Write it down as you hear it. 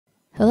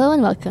Hello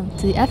and welcome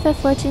to the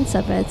ff14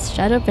 subreddit's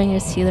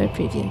Shadowbringers healer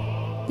preview.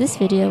 This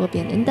video will be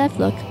an in-depth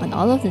look on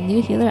all of the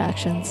new healer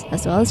actions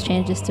as well as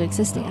changes to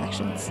existing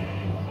actions.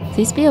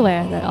 Please be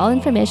aware that all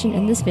information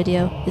in this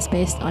video is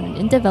based on an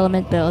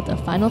in-development build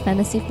of Final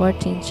Fantasy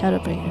XIV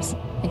Shadowbringers,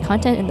 and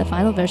content in the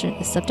final version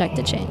is subject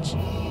to change.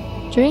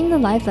 During the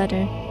live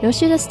letter,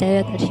 Yoshida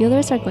stated that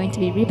healers are going to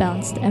be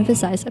rebalanced to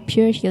emphasize a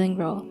pure healing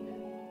role.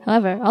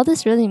 However, all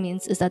this really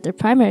means is that their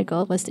primary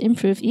goal was to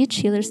improve each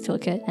healer's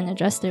toolkit and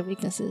address their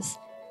weaknesses.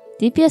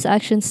 DPS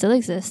actions still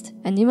exist,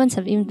 and new ones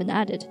have even been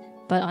added,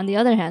 but on the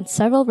other hand,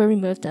 several were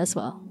removed as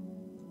well.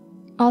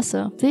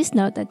 Also, please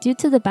note that due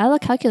to the battle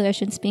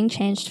calculations being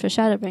changed for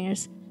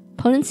Shadowbringers,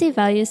 potency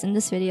values in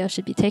this video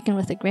should be taken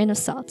with a grain of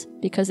salt,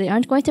 because they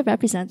aren't going to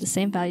represent the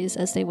same values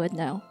as they would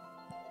now.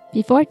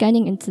 Before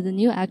getting into the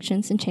new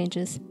actions and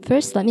changes,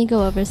 first let me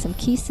go over some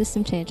key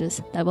system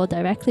changes that will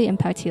directly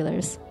impact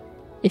healers.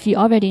 If you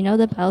already know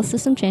the battle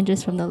system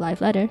changes from the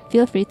live letter,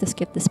 feel free to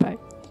skip this part.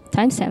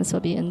 Timestamps will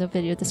be in the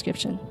video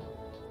description.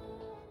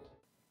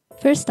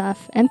 First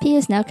off, MP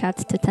is now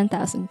capped to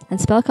 10,000, and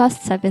spell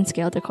costs have been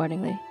scaled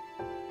accordingly.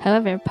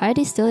 However,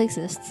 piety still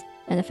exists,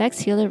 and affects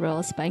healer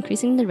rolls by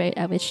increasing the rate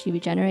at which you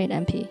regenerate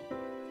MP.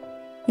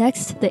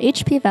 Next, the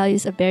HP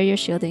values of barrier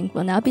shielding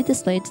will now be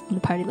displayed in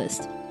the party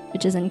list,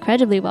 which is an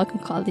incredibly welcome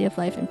quality of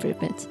life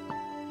improvement.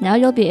 Now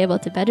you'll be able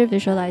to better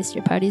visualize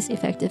your party's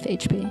effective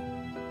HP.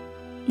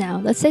 Now,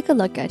 let's take a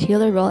look at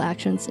healer role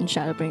actions in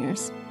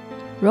Shadowbringers.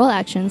 Role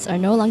actions are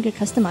no longer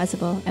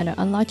customizable and are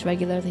unlocked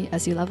regularly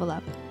as you level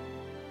up.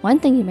 One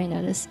thing you may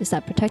notice is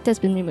that Protect has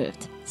been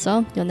removed,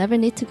 so you'll never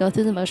need to go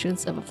through the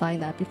motions of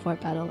applying that before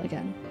battle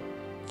again.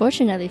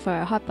 Fortunately for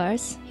our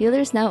hotbars,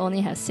 healers now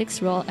only have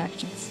 6 role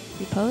actions: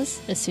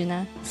 Repose,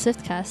 Asuna,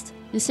 Swift Cast,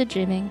 Lucid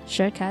Dreaming,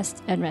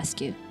 Surecast, and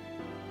Rescue.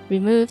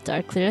 Removed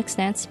are Cleric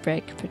Stance,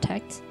 Break,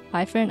 Protect,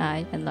 Eye for an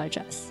Eye, and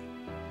Largesse.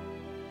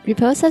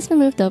 Repose has been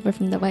moved over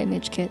from the White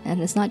Mage kit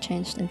and is not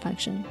changed in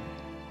function.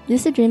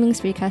 Lucid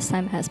Dreaming's recast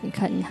time has been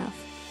cut in half,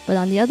 but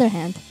on the other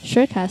hand,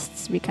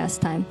 Surecast's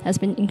recast time has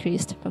been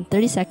increased from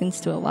 30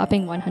 seconds to a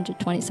whopping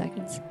 120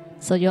 seconds,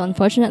 so you'll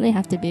unfortunately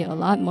have to be a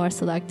lot more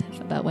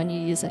selective about when you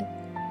use it.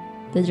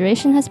 The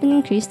duration has been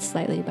increased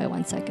slightly by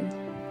 1 second.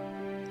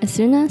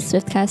 Asuna,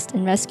 Swiftcast,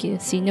 and Rescue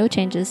see no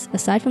changes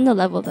aside from the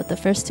level that the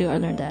first two are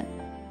learned at.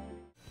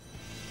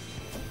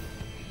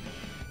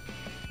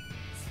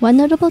 One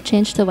notable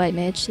change to White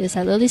Mage is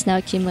that lilies now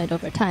accumulate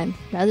over time,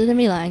 rather than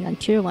relying on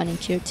Tier 1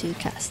 and Tier 2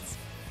 casts.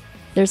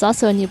 There's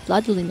also a new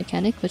Blood Lily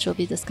mechanic, which will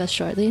be discussed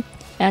shortly,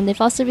 and they've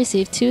also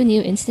received 2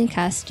 new instant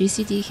cast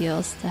GCD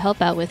heals to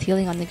help out with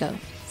healing on the go,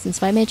 since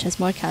White Mage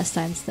has more cast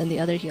times than the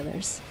other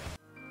healers.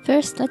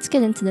 First, let's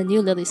get into the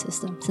new Lily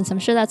system, since I'm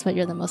sure that's what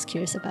you're the most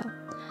curious about.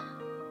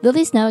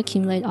 Lilies now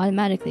accumulate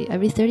automatically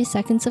every 30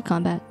 seconds of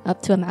combat,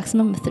 up to a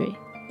maximum of 3.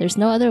 There's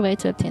no other way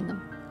to obtain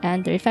them,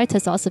 and their effect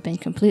has also been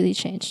completely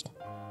changed.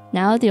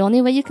 Now, the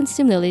only way you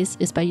consume lilies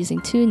is by using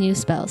 2 new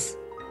spells.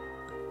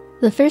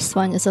 The first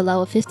one is a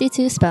level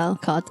 52 spell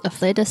called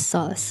ffxiv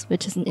Solace,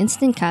 which is an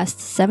instant cast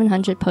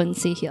 700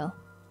 potency heal.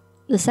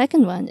 The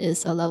second one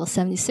is a level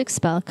 76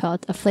 spell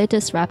called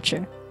ffxiv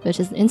Rapture, which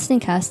is an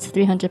instant cast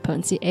 300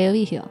 potency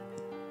AoE heal.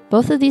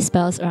 Both of these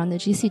spells are on the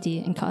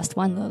GCD and cost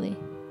 1 lily.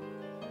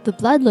 The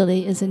Blood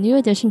Lily is a new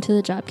addition to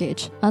the drop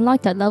gauge,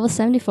 unlocked at level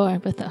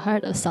 74 with the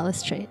Heart of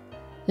Solace trait.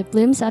 It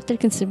blooms after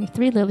consuming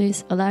 3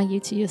 lilies, allowing you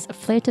to use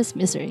ffxiv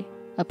Misery,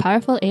 a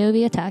powerful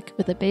AoE attack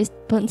with a base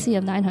potency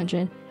of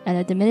 900 and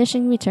a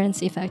diminishing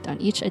returns effect on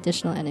each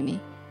additional enemy.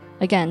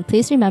 Again,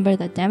 please remember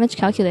that damage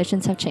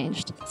calculations have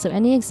changed, so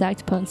any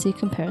exact potency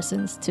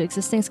comparisons to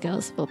existing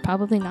skills will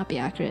probably not be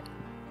accurate.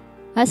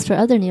 As for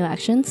other new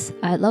actions,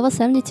 at level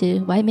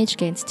 72, White Mage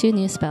gains 2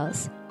 new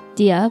spells: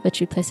 Dia, which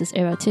replaces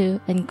Arrow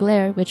 2, and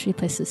Glare, which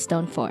replaces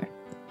Stone 4.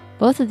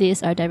 Both of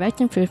these are direct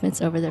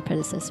improvements over their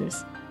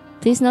predecessors.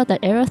 Please note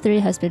that Arrow 3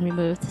 has been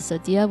removed, so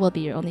Dia will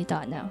be your only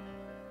dot now.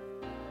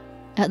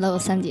 At level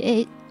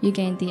 78, you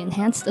gain the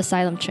Enhanced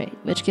Asylum trait,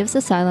 which gives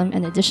Asylum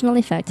an additional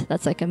effect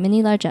that's like a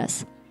mini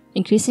Largesse,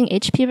 increasing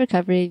HP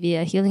recovery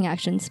via healing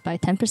actions by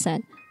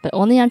 10%, but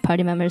only on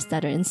party members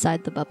that are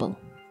inside the bubble.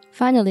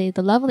 Finally,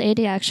 the level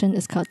 80 action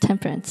is called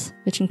Temperance,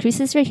 which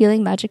increases your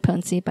healing magic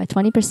potency by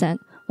 20%,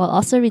 while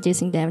also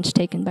reducing damage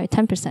taken by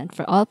 10%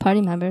 for all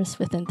party members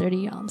within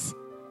 30 yalms.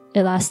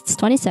 It lasts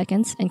 20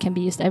 seconds and can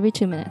be used every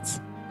 2 minutes.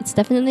 It's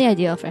definitely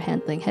ideal for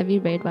handling heavy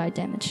raid-wide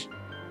damage.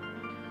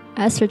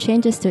 As for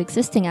changes to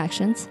existing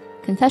actions,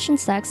 Confession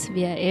stacks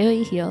via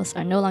AoE heals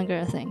are no longer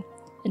a thing.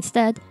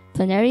 Instead,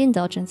 Plenary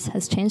Indulgence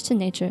has changed in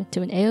nature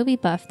to an AoE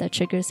buff that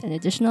triggers an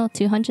additional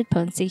 200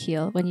 potency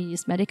heal when you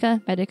use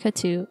Medica, Medica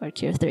 2, or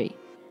Cure 3.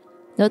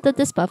 Note that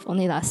this buff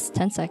only lasts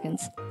 10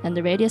 seconds, and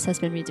the radius has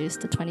been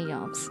reduced to 20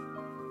 yalms.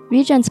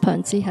 Regen's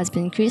potency has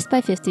been increased by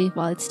 50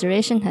 while its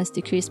duration has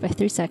decreased by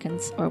 3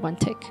 seconds, or 1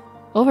 tick.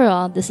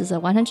 Overall, this is a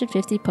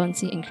 150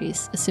 potency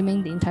increase,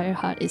 assuming the entire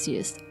hot is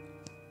used.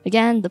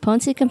 Again, the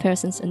potency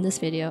comparisons in this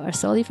video are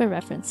solely for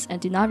reference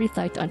and do not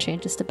reflect on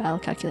changes to battle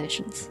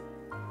calculations.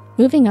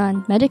 Moving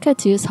on, Medica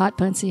 2's hot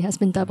potency has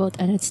been doubled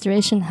and its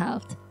duration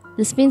halved.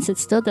 This means it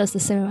still does the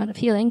same amount of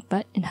healing,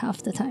 but in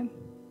half the time.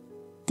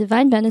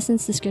 Divine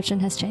Benison's description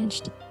has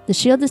changed. The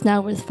shield is now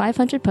worth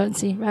 500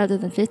 potency rather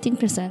than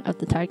 15% of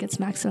the target's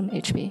maximum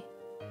HP.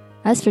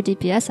 As for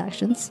DPS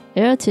actions,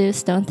 Arrow 2,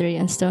 Stone 3,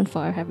 and Stone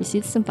 4 have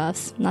received some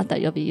buffs, not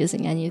that you'll be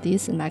using any of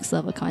these in max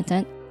level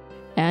content,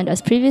 and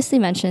as previously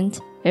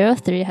mentioned, Arrow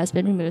 3 has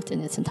been removed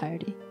in its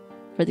entirety.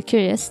 For the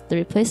curious, the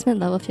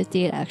replacement level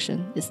 58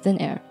 action is Thin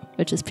Air,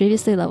 which was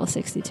previously level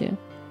 62,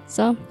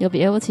 so you'll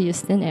be able to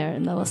use Thin Air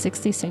in level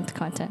 60 synced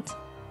content.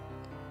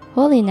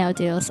 Holy now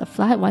deals a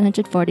flat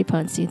 140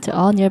 potency to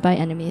all nearby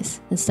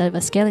enemies instead of a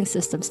scaling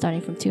system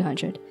starting from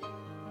 200.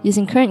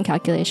 Using current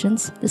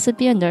calculations, this would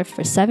be a nerf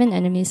for 7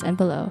 enemies and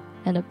below,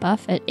 and a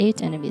buff at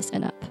 8 enemies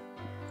and up.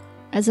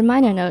 As a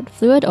minor note,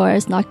 Fluid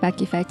Aura's knockback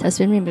effect has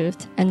been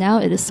removed, and now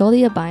it is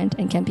solely a bind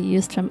and can be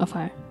used from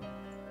afar.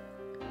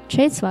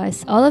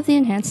 Traits-wise, all of the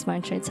enhanced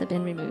mind traits have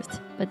been removed,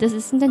 but this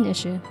isn't an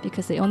issue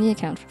because they only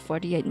account for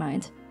 48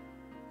 mind.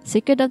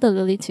 Secret of the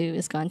Lily 2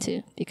 is gone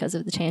too, because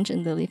of the change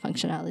in Lily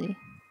functionality.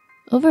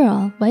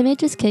 Overall, White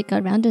Mage's kit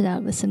got rounded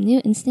out with some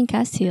new instant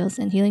cast heals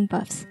and healing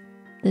buffs.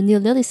 The new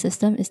Lily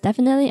system is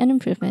definitely an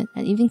improvement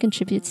and even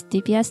contributes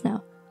to DPS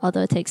now,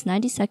 although it takes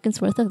 90 seconds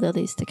worth of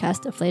lilies to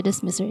cast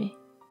Afflatus Misery.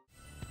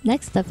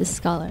 Next up is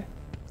Scholar.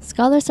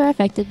 Scholars are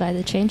affected by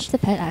the change to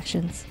pet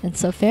actions, and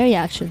so fairy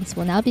actions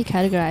will now be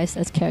categorized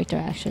as character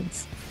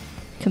actions.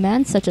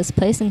 Commands such as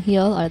place and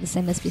heal are the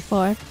same as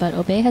before, but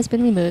obey has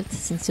been removed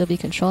since you'll be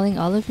controlling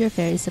all of your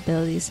fairies'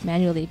 abilities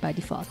manually by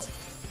default.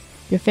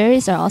 Your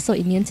fairies are also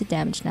immune to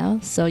damage now,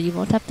 so you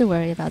won't have to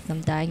worry about them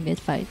dying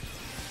mid-fight.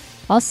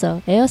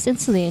 Also, Eos and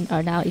Selene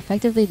are now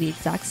effectively the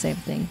exact same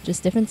thing,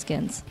 just different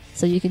skins,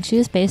 so you can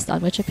choose based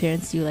on which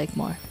appearance you like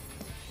more.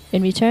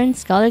 In return,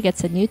 Scholar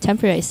gets a new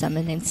temporary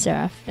summon named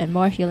Seraph and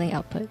more healing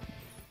output.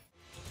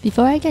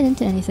 Before I get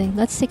into anything,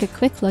 let's take a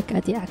quick look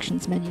at the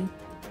actions menu.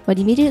 What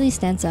immediately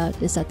stands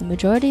out is that the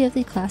majority of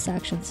the class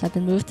actions have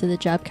been moved to the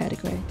job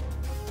category.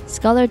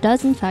 Scholar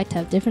does in fact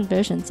have different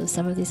versions of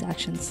some of these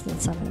actions than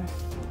Summoner.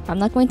 I'm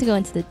not going to go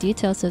into the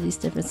details of these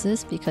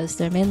differences because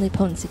they're mainly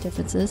potency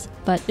differences,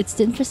 but it's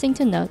interesting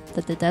to note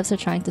that the devs are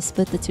trying to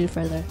split the two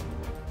further.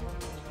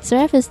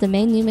 Seraph is the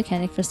main new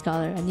mechanic for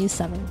Scholar and new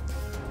summon.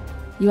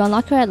 You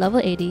unlock her at level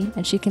 80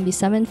 and she can be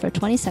summoned for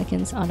 20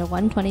 seconds on a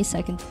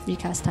 120-second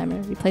recast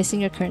timer,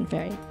 replacing your current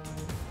fairy.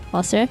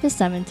 While Seraph is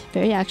summoned,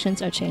 fairy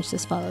actions are changed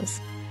as follows.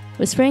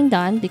 Whispering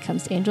Dawn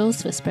becomes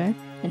Angel's Whisper,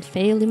 and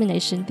Fey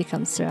Illumination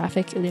becomes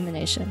Seraphic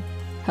Illumination.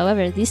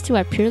 However, these two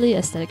are purely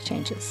aesthetic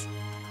changes.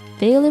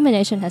 Fey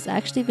Illumination has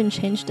actually been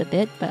changed a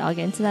bit, but I'll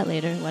get into that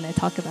later when I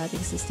talk about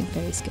existing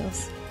fairy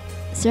skills.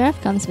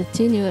 Seraph comes with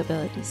two new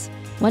abilities.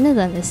 One of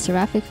them is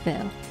Seraphic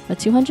Veil, a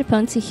 200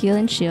 potency heal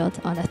and shield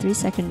on a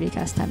 3-second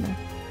recast timer.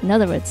 In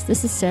other words,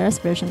 this is Seraph's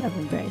version of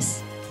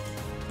Embrace.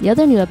 The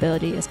other new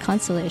ability is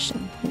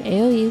Consolation, an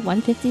AoE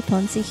 150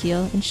 potency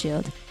heal and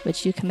shield,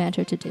 which you command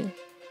her to do.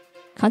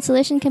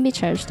 Consolation can be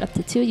charged up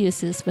to 2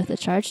 uses with a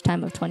charge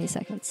time of 20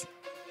 seconds.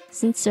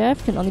 Since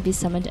Seraph can only be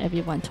summoned every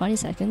 120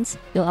 seconds,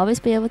 you'll always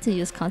be able to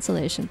use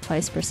Consolation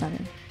twice per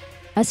summon.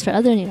 As for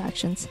other new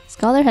actions,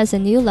 Scholar has a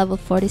new level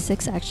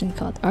 46 action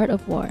called Art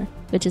of War,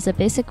 which is a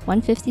basic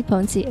 150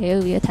 potency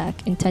AoE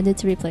attack intended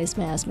to replace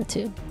Miasma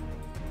 2.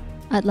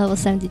 At level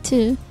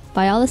 72,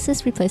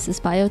 Biolysis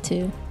replaces Bio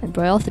 2, and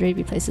Broil 3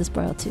 replaces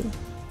Broil 2.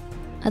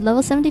 At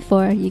level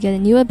 74, you get a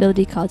new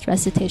ability called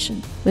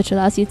Recitation, which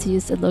allows you to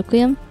use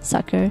Adloquium,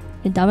 Succor,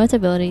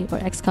 Indomitability, or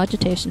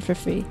Excogitation for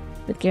free,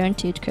 with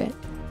guaranteed crit.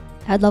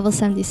 At level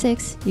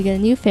 76, you get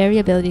a new fairy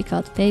ability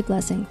called Fey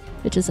Blessing,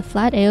 which is a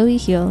flat AoE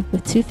heal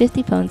with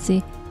 250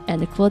 potency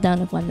and a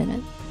cooldown of 1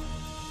 minute.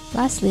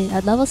 Lastly,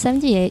 at level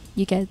 78,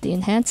 you get the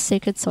Enhanced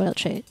Sacred Soil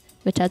trait,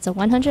 which adds a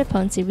 100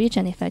 potency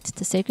regen effect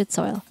to Sacred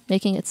Soil,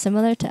 making it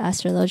similar to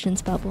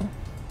Astrologian's Bubble.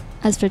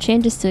 As for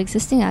changes to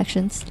existing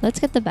actions,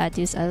 let's get the bad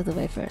news out of the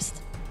way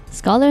first.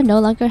 Scholar no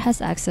longer has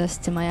access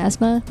to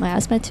Miasma,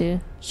 Miasma 2,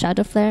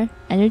 Shadow Flare,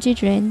 Energy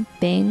Drain,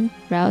 Bane,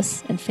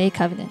 Rouse, and Fey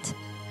Covenant.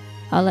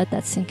 I'll let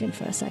that sink in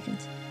for a second.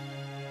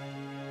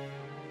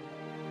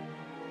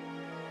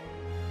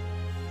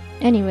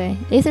 Anyway,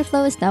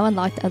 Aetherflow is now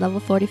unlocked at level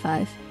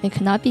 45 and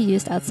cannot be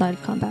used outside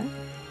of combat.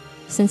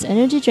 Since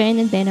Energy Drain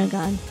and Bane are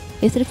gone,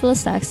 Aetherflow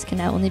stacks can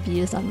now only be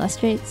used on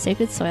Lustrate,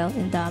 Sacred Soil,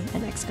 Indom,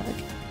 and Excog.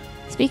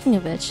 Speaking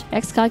of which,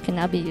 Excog can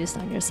now be used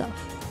on yourself.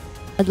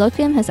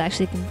 Adloquium has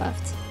actually been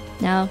buffed.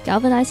 Now,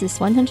 Galvanize is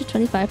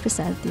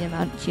 125% the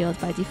amount healed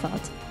by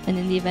default, and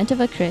in the event of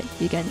a crit,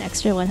 you get an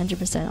extra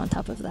 100% on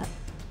top of that.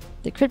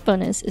 The crit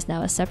bonus is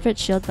now a separate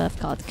shield buff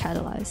called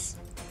Catalyze.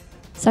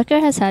 Succor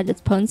has had its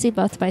potency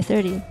buffed by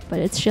 30, but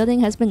its shielding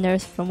has been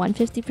nerfed from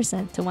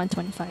 150% to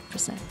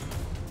 125%.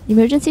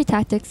 Emergency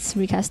Tactics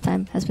recast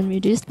time has been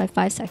reduced by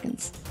 5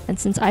 seconds, and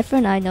since Eye for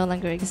an Eye no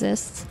longer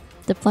exists,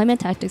 Deployment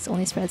Tactics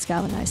only spreads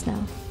Galvanize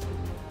now.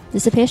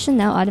 Dissipation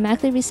now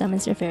automatically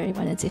resummons your fairy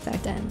when its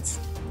effect ends.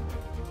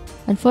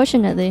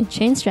 Unfortunately,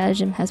 Chain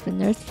Stratagem has been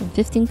nerfed from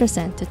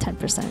 15% to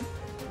 10%.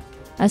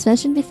 As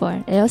mentioned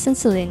before, Eos and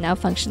Selene now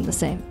function the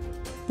same.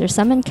 their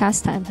summon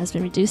cast time has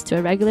been reduced to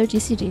a regular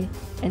GCD,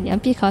 and the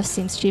MP cost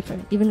seems cheaper,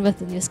 even with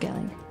the new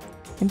scaling.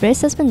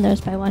 Embrace has been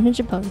nerfed by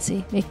 100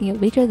 potency, making it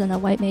weaker than a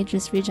white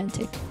mage's regen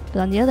tick,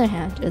 but on the other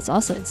hand, it's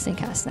also instant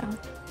cast now.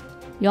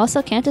 You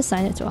also can't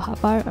assign it to a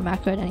hotbar or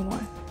macro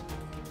anymore.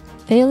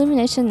 Fey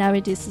Illumination now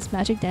reduces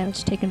magic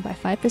damage taken by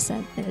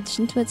 5% in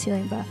addition to its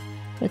healing buff,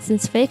 but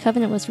since Fey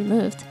Covenant was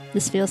removed,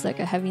 this feels like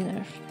a heavy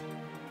nerf.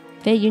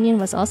 Fey Union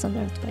was also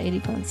nerfed by 80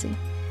 potency.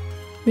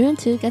 Rune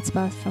 2 gets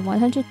buffed from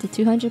 100 to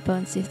 200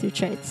 potency through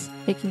traits,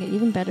 making it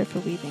even better for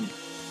weaving.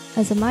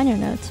 As a minor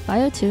note,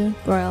 Bio 2,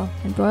 Broil,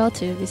 and Broil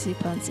 2 receive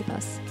potency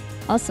buffs.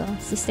 Also,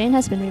 Sustain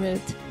has been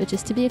removed, which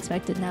is to be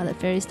expected now that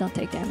fairies don't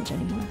take damage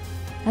anymore.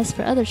 As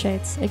for other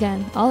traits,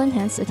 again, all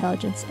Enhanced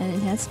Intelligence and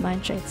Enhanced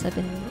Mind traits have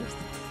been removed.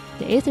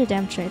 The Aether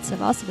Dam traits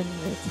have also been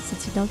removed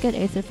since you don't get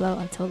Aether Flow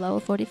until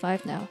level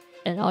 45 now,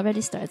 and it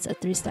already starts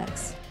at 3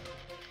 stacks.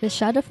 With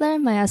Shadow Flare,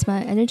 Miasma,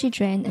 Energy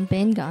Drain, and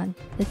Bane gone,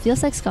 it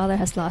feels like Scholar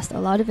has lost a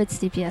lot of its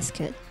DPS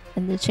kit,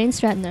 and the Chain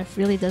Strat nerf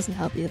really doesn't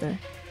help either.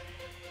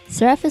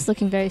 Seraph is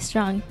looking very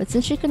strong, but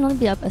since she can only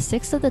be up a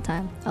sixth of the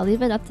time, I'll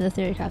leave it up to the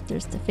theory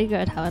crafters to figure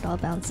out how it all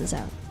balances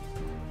out.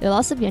 It'll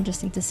also be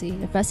interesting to see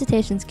if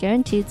Recitation's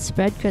guaranteed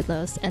spread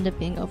critlos end up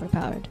being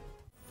overpowered.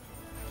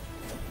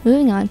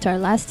 Moving on to our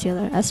last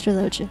healer,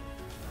 Astrologian.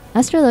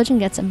 Astrologian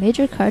gets a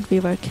major card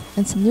rework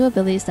and some new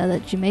abilities that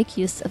let you make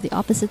use of the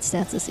opposite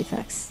stances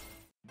effects.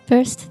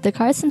 First, the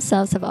cards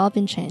themselves have all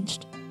been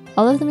changed.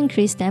 All of them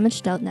increase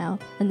damage dealt now,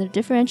 and they're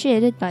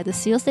differentiated by the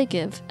seals they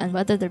give and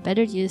whether they're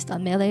better used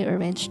on melee or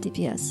ranged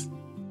DPS.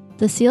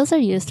 The seals are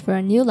used for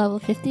a new level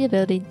 50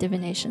 ability,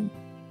 Divination.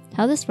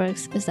 How this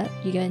works is that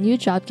you get a new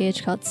job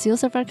gauge called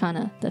Seals of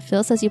Arcana that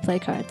fills as you play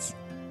cards.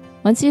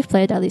 Once you've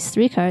played at least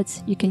 3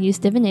 cards, you can use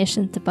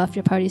Divination to buff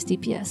your party's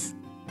DPS.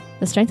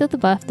 The strength of the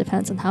buff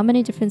depends on how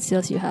many different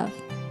seals you have.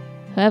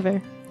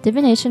 However,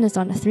 Divination is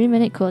on a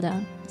 3-minute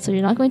cooldown, so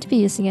you're not going to be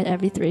using it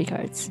every 3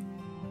 cards.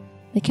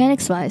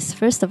 Mechanics-wise,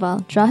 first of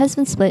all, draw has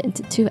been split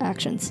into 2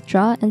 actions,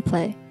 draw and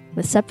play,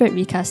 with separate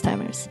recast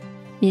timers,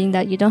 meaning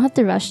that you don't have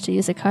to rush to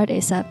use a card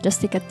ASAP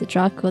just to get the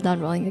draw cooldown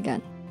rolling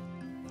again.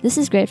 This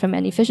is great from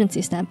an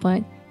efficiency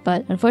standpoint,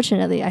 but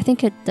unfortunately I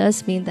think it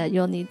does mean that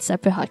you'll need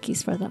separate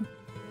hotkeys for them.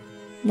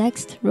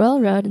 Next,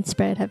 Royal Road and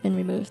Spread have been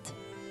removed.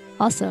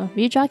 Also,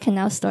 redraw can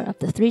now store up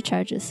to 3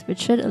 charges, which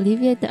should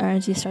alleviate the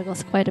RNG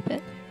struggles quite a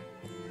bit.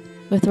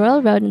 With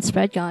Royal Road and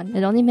Spread gone,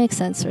 it only makes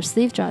sense for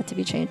Sleeve Draw to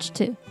be changed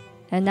too.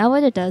 And now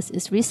what it does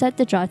is reset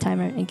the draw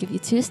timer and give you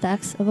 2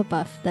 stacks of a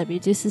buff that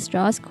reduces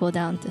draw's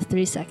cooldown to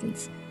 3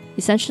 seconds,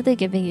 essentially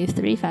giving you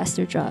 3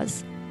 faster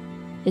draws.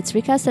 Its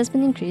recast has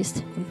been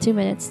increased from 2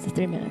 minutes to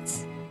 3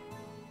 minutes.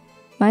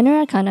 Minor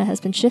Arcana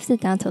has been shifted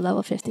down to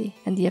level 50,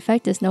 and the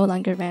effect is no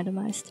longer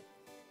randomized.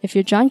 If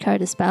your drawn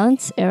card is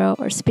Balance, Arrow,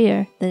 or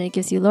Spear, then it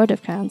gives you Lord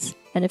of Crowns,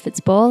 and if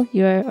it's Bowl,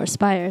 Ewer, or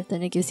Spire,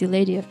 then it gives you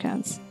Lady of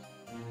Crowns.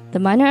 The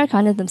Minor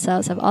Arcana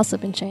themselves have also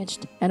been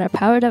changed, and are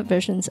powered-up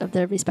versions of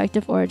their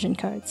respective origin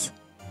cards.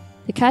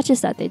 The catch is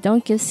that they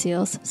don't give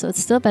seals, so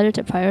it's still better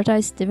to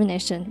prioritize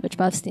Divination, which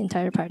buffs the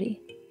entire party.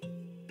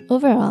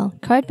 Overall,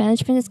 card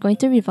management is going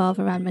to revolve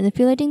around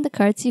manipulating the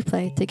cards you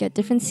play to get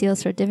different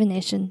seals for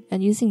Divination,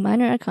 and using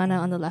Minor Arcana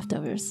on the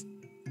leftovers.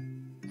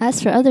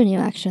 As for other new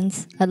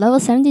actions, at level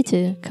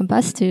 72,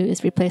 Combust 2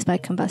 is replaced by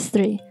Combust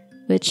 3,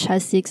 which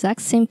has the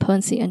exact same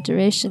potency and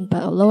duration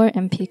but a lower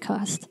MP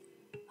cost.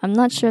 I'm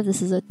not sure if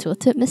this is a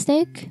tooltip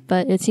mistake,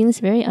 but it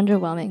seems very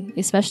underwhelming,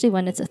 especially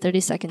when it's a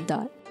 30-second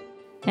dot.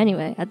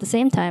 Anyway, at the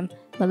same time,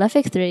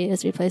 Malefic 3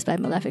 is replaced by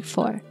Malefic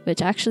 4,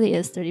 which actually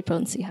is 30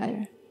 potency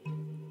higher.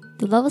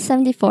 The level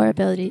 74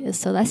 ability is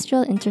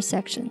Celestial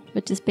Intersection,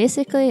 which is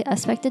basically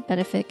Aspected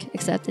Benefic,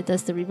 except it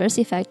does the reverse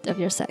effect of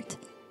your sect.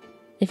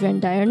 If you're in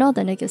Diurnal,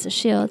 then it gives a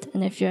shield,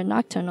 and if you're in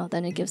Nocturnal,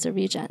 then it gives a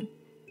regen.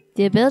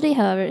 The ability,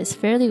 however, is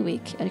fairly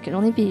weak, and it can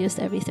only be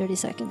used every 30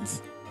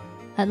 seconds.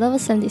 At level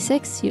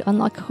 76, you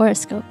unlock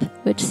Horoscope,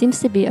 which seems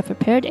to be a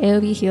prepared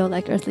AoE heal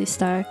like Earthly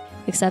Star,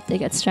 except it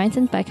gets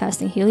strengthened by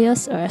casting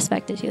Helios or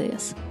Aspected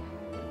Helios.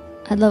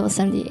 At level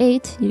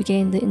 78, you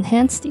gain the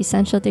Enhanced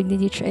Essential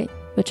Dignity trait,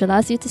 which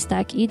allows you to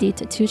stack ED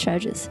to 2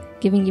 charges,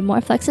 giving you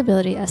more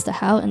flexibility as to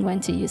how and when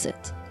to use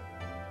it.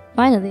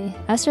 Finally,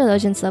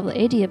 Astrologian's level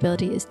 80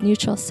 ability is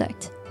Neutral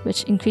Sect,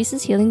 which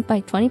increases healing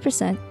by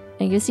 20%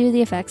 and gives you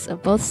the effects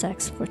of both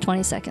sects for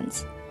 20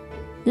 seconds.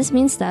 This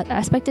means that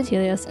Aspected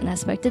Helios and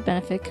Aspected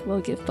Benefic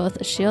will give both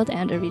a shield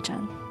and a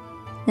regen.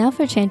 Now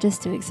for changes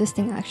to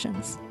existing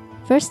actions.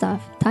 First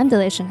off, Time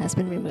Dilation has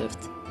been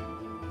removed.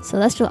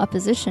 Celestial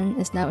Opposition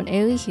is now an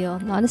AoE heal,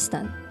 not a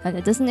stun, and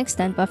it doesn't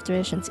extend buff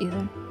durations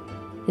either.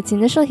 Its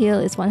initial heal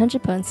is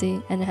 100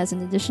 potency, and it has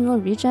an additional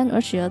regen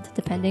or shield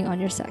depending on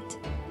your sect.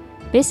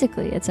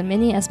 Basically, it's a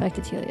mini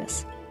Aspected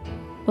Helios.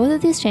 Both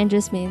of these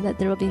changes mean that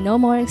there will be no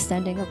more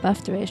extending of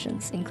buff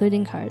durations,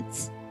 including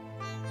cards.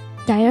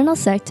 Diurnal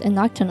Sect and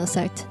Nocturnal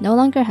Sect no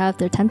longer have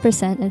their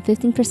 10% and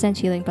 15%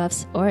 healing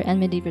buffs or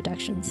enmity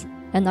reductions,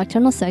 and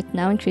Nocturnal Sect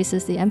now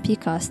increases the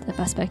MP cost of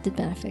Aspected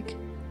Benefic.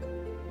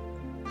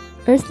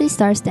 Earthly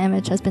Star's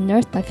damage has been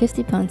nerfed by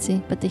 50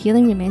 potency, but the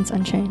healing remains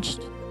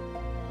unchanged.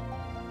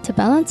 To To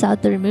balance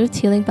out the removed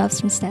healing buffs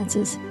from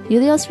stances,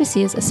 Helios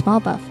receives a small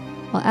buff,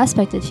 while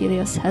Aspected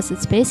Helios has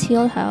its base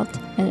heal halved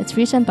and its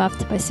regen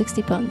buffed by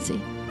 60 potency.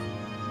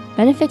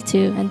 Benefic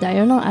 2 and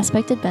Diurnal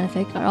Aspected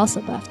Benefic are also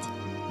buffed.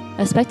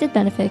 Aspected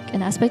Benefic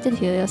and Aspected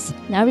Helios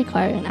now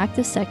require an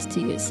active sect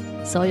to use,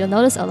 so you'll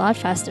notice a lot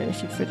faster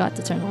if you forgot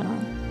to turn one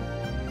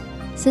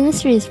on.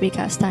 Sinistry's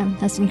recast time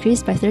has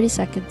increased by 30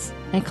 seconds,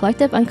 and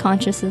Collective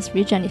Unconscious's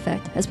regen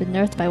effect has been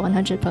nerfed by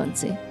 100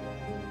 potency.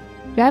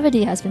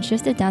 Gravity has been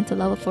shifted down to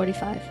level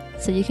 45,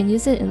 so you can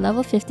use it in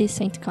level 50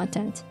 synced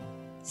content.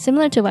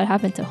 Similar to what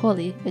happened to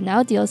Holy, it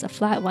now deals a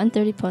flat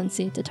 130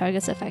 potency to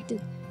targets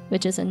affected,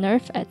 which is a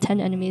nerf at 10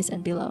 enemies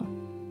and below.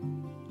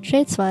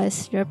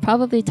 Traits-wise, you're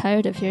probably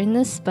tired of hearing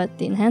this, but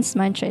the enhanced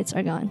mind traits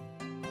are gone.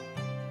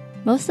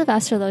 Most of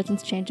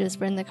Astrologian's changes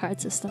were in the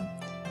card system.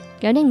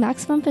 Getting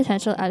maximum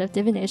potential out of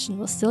divination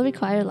will still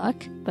require luck,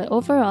 but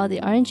overall the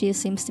RNG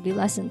seems to be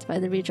lessened by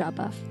the redraw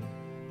buff.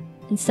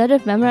 Instead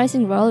of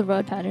memorizing royal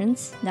road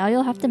patterns, now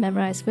you'll have to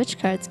memorize which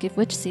cards give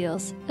which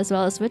seals, as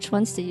well as which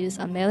ones to use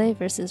on melee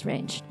versus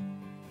ranged.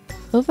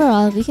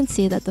 Overall, we can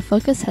see that the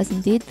focus has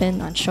indeed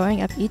been on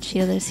shoring up each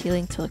healer's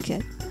healing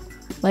toolkit.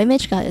 White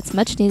Mage got its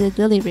much needed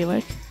Lily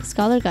rework,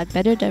 Scholar got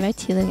better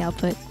direct healing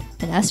output,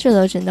 and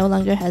Astrologian no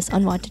longer has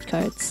unwanted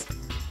cards.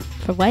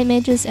 For White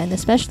Mages and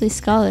especially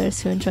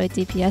Scholars who enjoy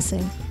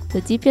DPSing,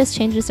 the DPS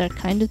changes are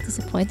kind of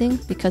disappointing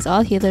because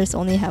all healers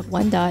only have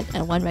one dot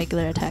and one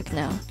regular attack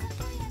now.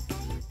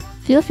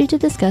 Feel free to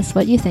discuss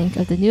what you think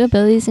of the new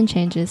abilities and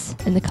changes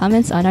in the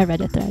comments on our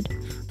Reddit thread.